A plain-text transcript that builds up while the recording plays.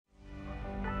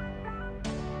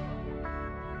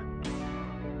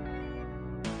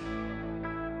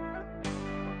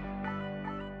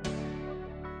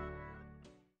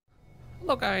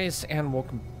Hello guys, and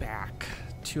welcome back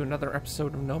to another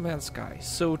episode of No Man's Sky.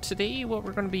 So today what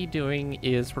we're going to be doing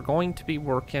is we're going to be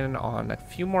working on a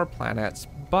few more planets,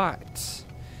 but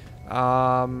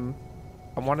I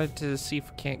wanted to see if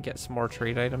we can't get some more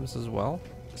trade items as well.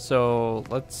 So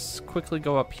let's quickly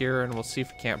go up here and we'll see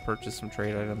if we can't purchase some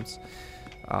trade items.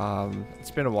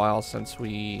 It's been a while since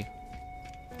we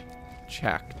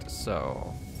checked,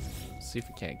 so see if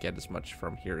we can't get as much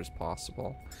from here as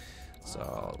possible.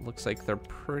 So it looks like they're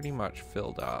pretty much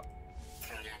filled up.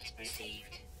 Product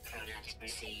received. Product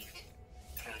received.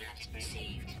 Product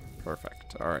received.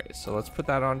 Perfect. Alright, so let's put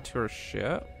that onto our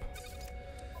ship.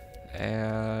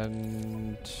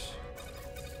 And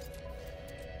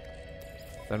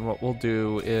then what we'll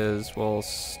do is we'll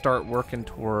start working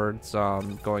towards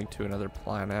going to another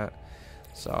planet.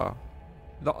 So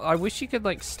I wish you could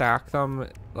like stack them,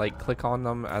 like click on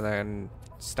them and then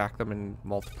stack them in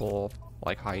multiple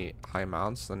like high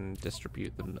amounts and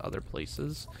distribute them to other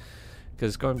places,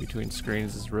 because going between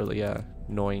screens is really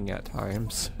annoying at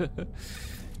times.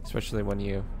 Especially when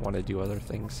you want to do other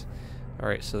things.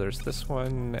 Alright, so there's this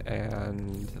one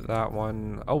and that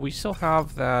one. Oh, we still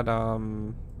have that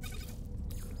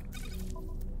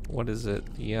what is it,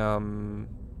 the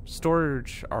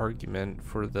storage argument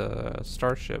for the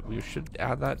starship. We should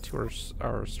add that to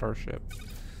our starship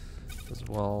as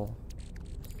well.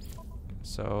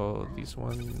 So these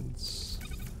ones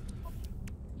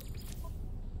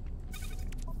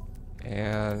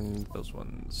and those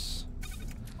ones.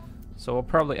 So we'll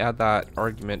probably add that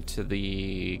argument to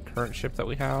the current ship that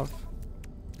we have,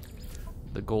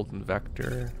 the Golden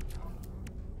Vector.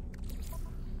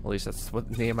 At least that's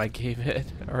what name I gave it.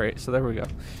 Alright, so there we go.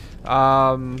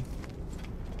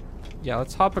 Yeah,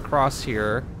 let's hop across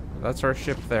here. That's our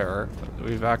ship there.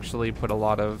 We've actually put a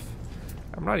lot of,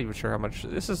 I'm not even sure how much.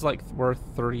 This is like worth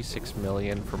 36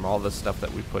 million from all the stuff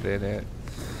that we put in it.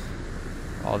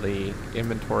 All the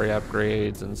inventory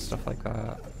upgrades and stuff like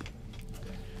that.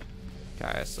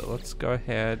 Okay, so let's go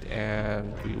ahead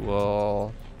and we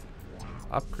will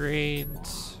upgrade,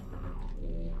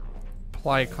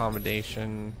 apply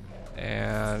accommodation,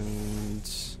 and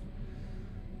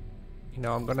you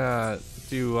know, I'm gonna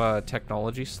do a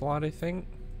technology slot, I think.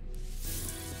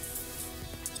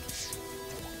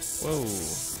 Whoa.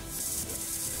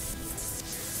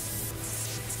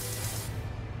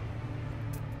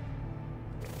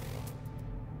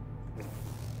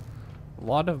 A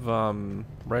lot of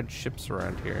red ships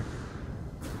around here.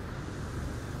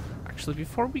 Actually,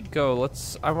 before we go,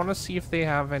 I want to see if they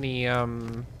have any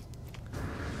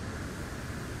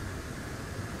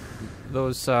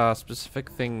those specific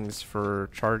things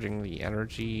for charging the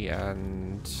energy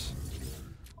and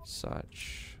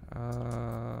such.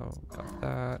 Got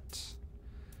that.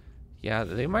 Yeah,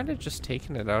 they might have just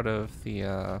taken it out of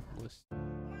the list.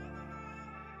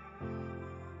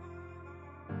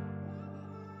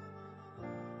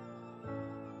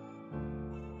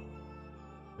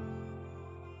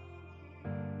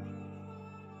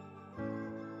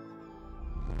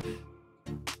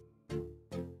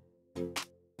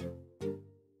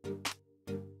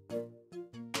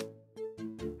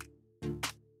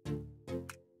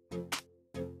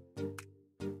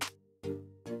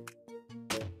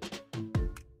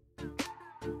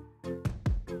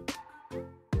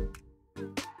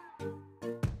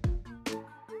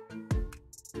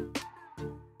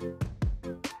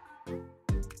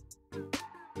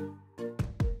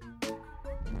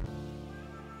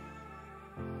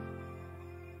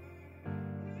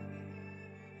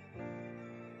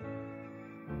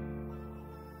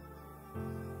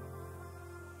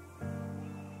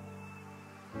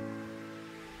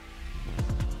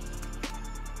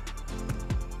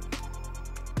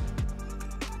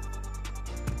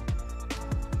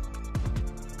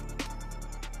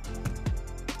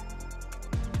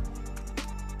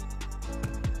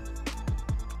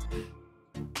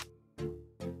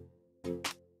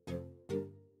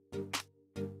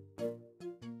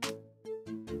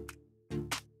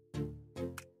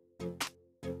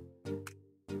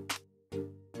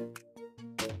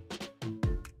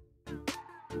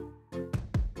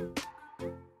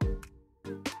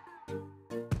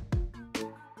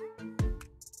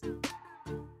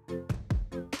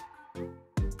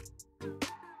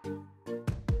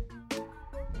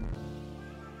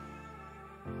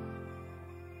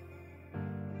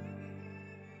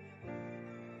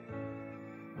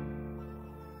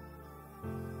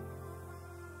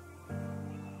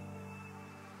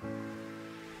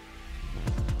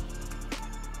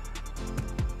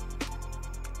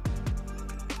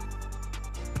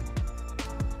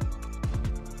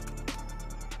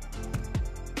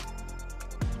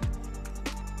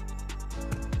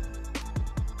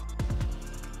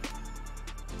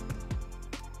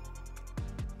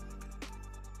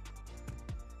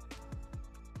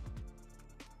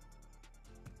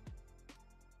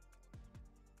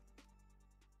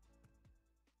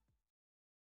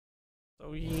 So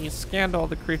we scanned all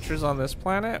the creatures on this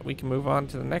planet. We can move on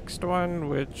to the next one,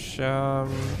 which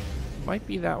might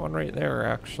be that one right there,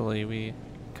 actually. We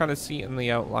kind of see it in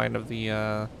the outline of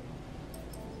the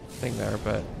thing there,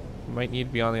 but it might need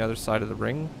to be on the other side of the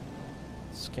ring.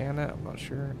 Scan it, I'm not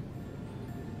sure.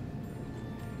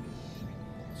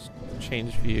 Just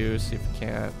change view, see if we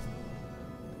can't.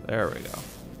 There we go.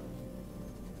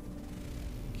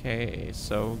 Okay,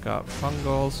 so we got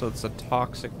fungal, so it's a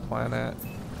toxic planet.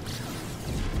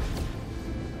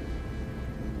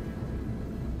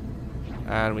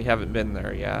 And we haven't been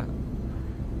there yet.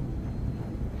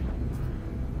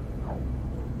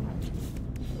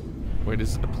 Wait,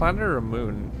 is it a planet or a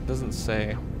moon? It doesn't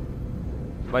say.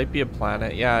 Might be a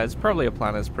planet. Yeah, it's probably a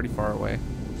planet. It's pretty far away.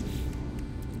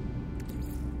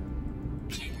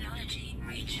 Technology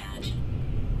recharge.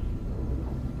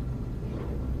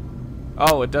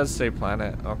 Oh, it does say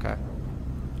planet. Okay.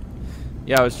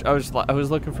 Yeah, I was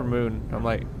looking for moon. I'm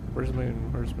like, where's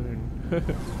moon? Where's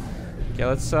moon? Okay,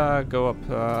 let's go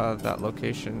up that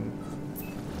location.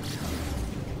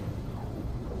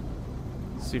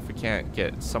 See if we can't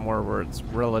get somewhere where it's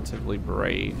relatively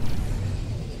bright.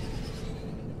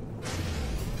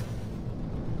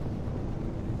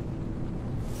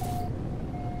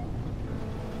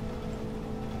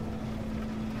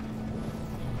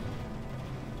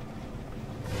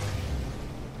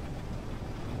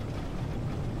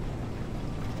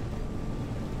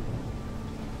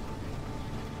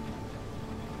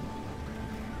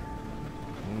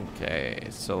 Okay,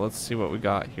 so let's see what we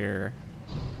got here.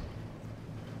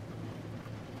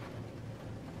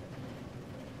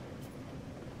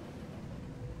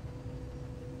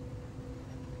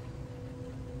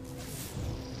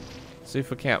 See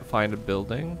if we can't find a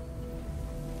building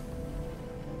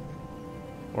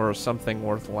or something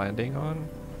worth landing on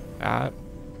at.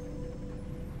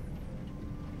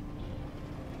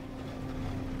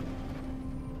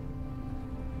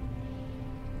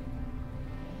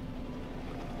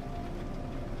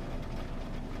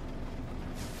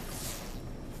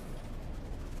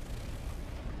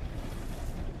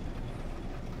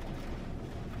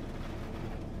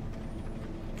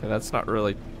 Okay, that's not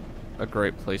really a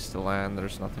great place to land.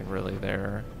 There's nothing really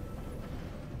there.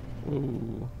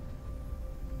 Ooh.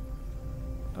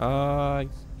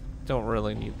 Don't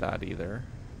really need that either.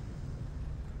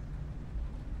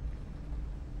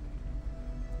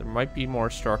 There might be more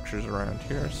structures around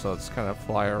here, so let's kind of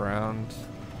fly around.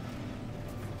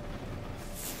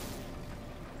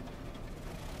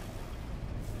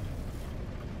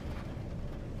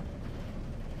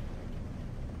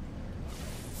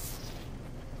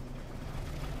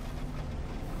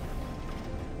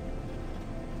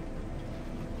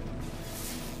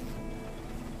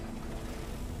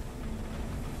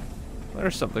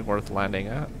 There's something worth landing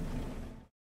at.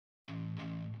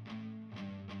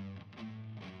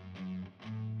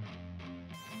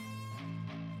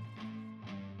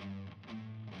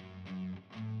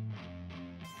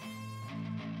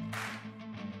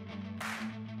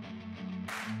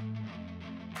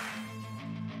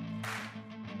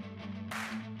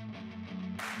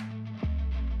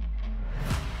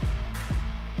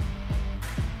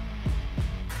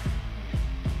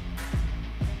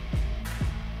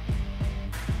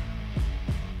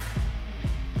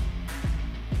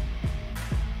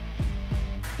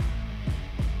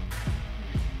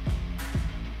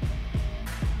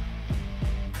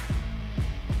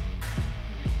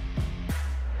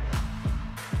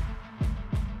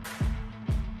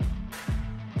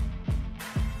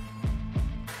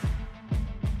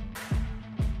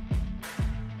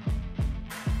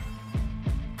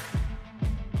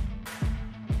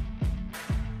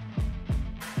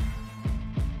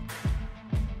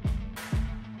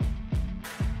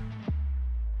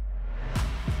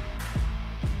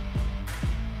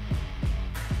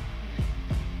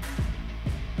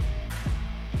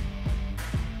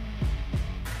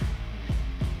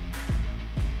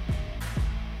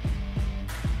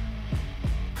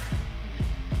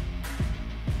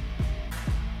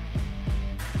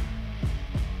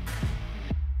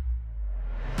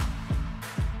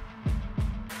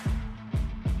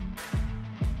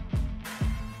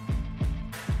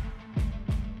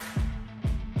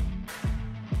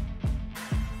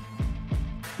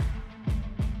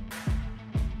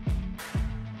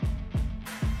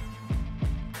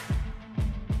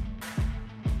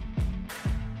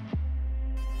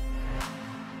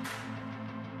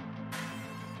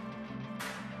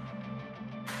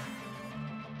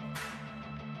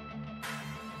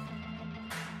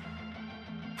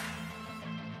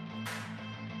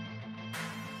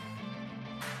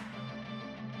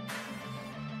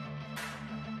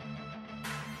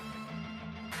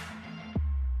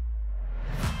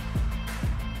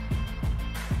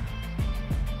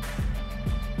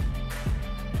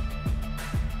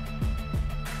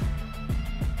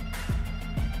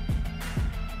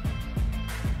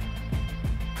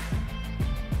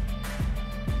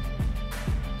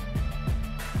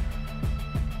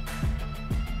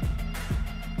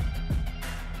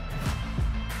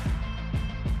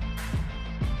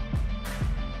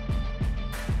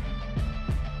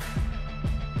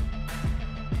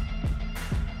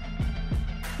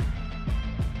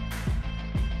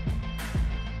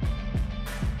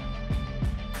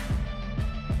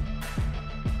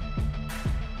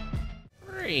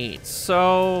 Alright,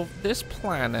 so this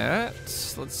planet,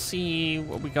 let's see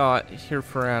what we got here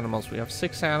for animals. We have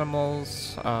 6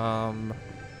 animals.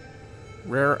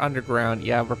 Rare underground.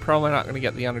 Yeah, we're probably not going to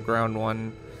get the underground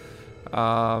one.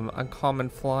 Uncommon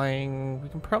flying. We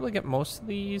can probably get most of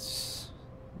these,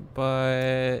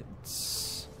 but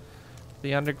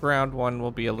the underground one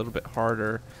will be a little bit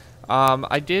harder.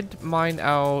 I did mine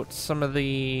out some of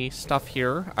the stuff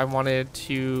here. I wanted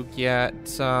to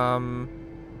get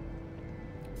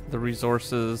the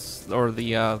resources or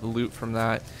the loot from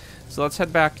that. So let's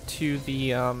head back to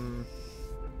the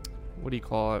what do you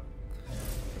call it?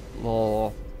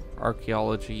 Little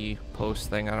archaeology post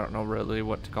thing. I don't know really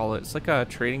what to call it. It's like a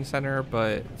trading center,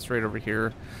 but it's right over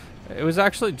here. It was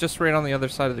actually just right on the other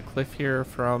side of the cliff here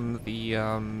from the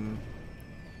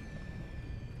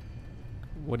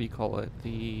what do you call it?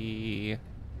 The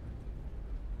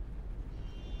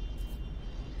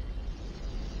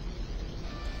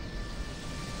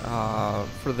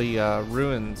for the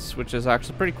ruins, which is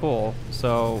actually pretty cool.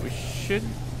 So we should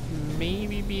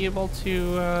maybe be able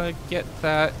to get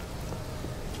that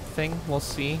thing. We'll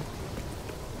see.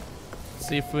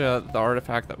 See if the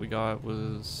artifact that we got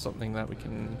was something that we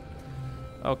can...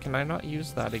 Oh, can I not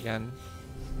use that again?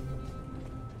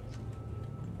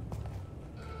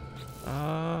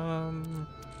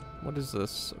 What is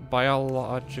this?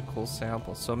 Biological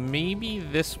sample. So maybe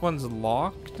this one's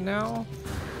locked now?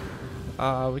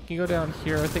 We can go down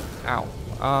here. I think... Ow.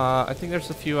 I think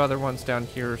there's a few other ones down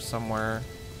here somewhere.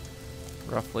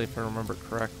 Roughly, if I remember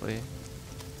correctly.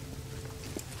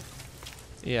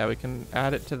 Yeah, we can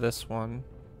add it to this one.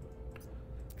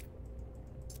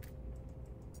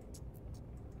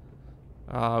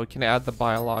 We can add the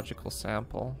biological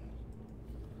sample.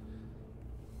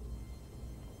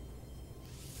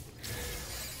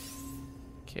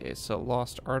 Okay, so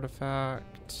lost artifact.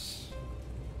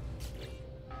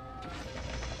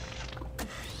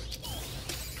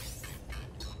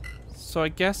 So I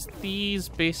guess these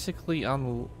basically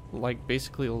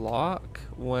basically lock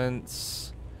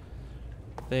once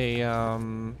they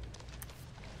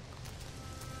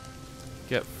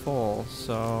get full.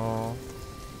 So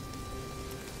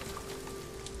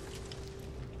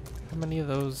how many of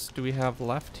those do we have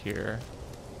left here?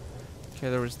 Okay,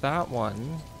 there was that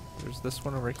one. There's this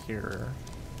one over here.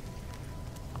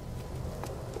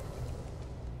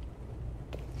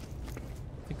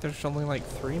 I think there's only like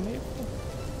 3 maybe?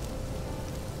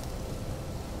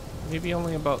 Maybe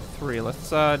only about 3. Let's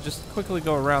just quickly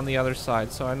go around the other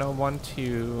side. So I know 1,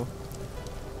 2.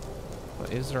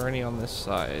 But is there any on this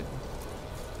side?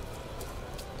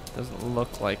 Doesn't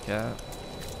look like it.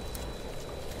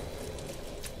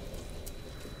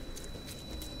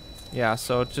 Yeah,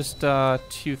 so just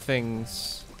 2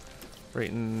 things right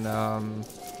in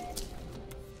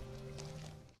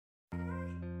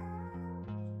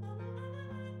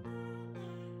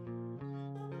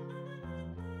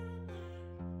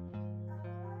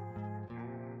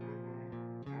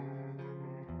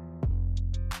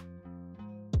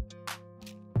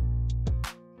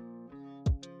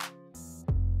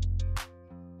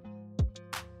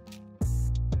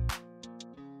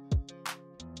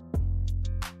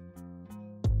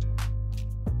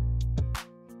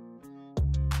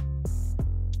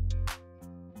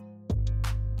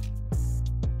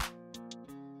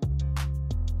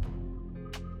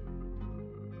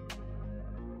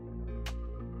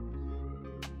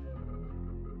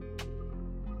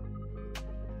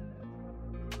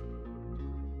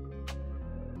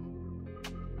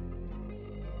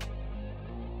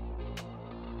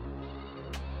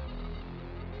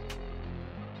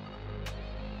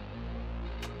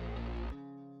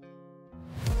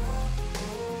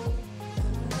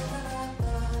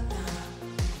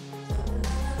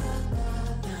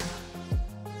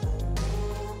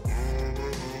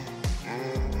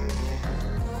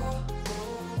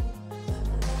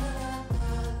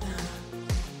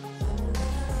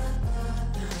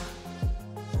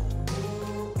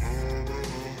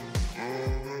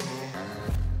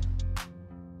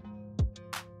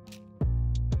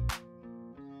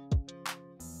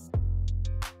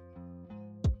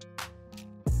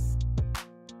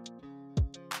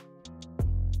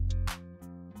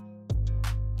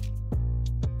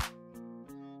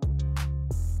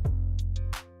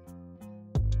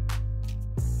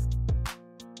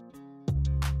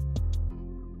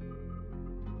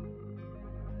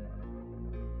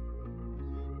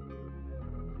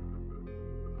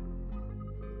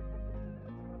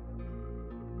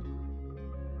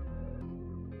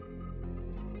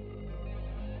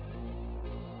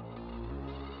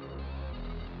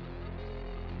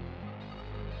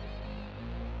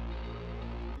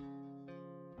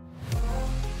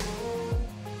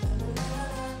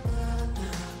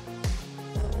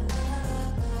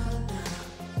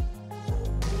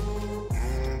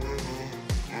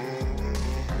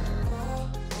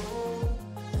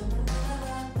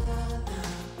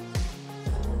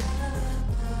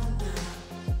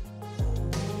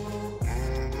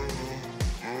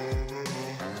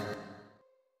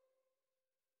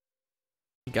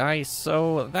Guys,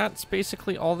 so that's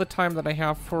basically all the time that I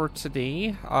have for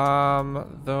today.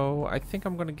 Though I think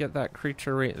I'm gonna get that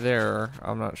creature right there.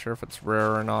 I'm not sure if it's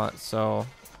rare or not, so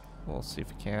we'll see if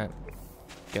we can't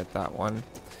get that one.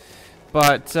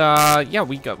 But yeah,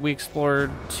 we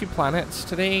explored 2 planets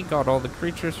today, got all the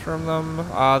creatures from them.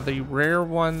 The rare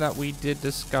one that we did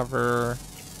discover,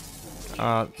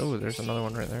 oh, there's another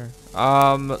one right there.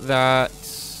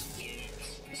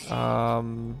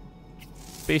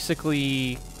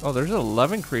 Basically, oh, there's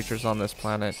 11 creatures on this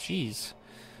planet. Jeez.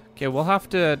 Okay, we'll have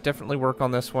to definitely work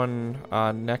on this one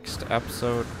next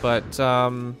episode. But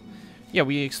yeah,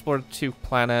 we explored 2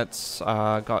 planets,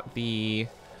 got the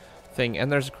thing,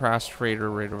 and there's a crash freighter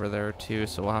right over there too,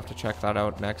 so we'll have to check that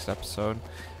out next episode.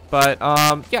 But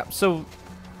yeah, so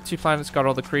 2 planets, got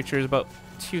all the creatures, about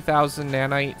 2,000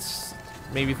 nanites,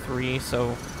 maybe 3,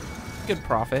 so good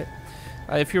profit.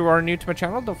 If you are new to my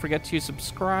channel, don't forget to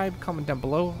subscribe, comment down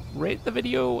below, rate the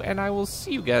video, and I will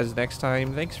see you guys next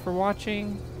time. Thanks for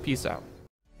watching. Peace out.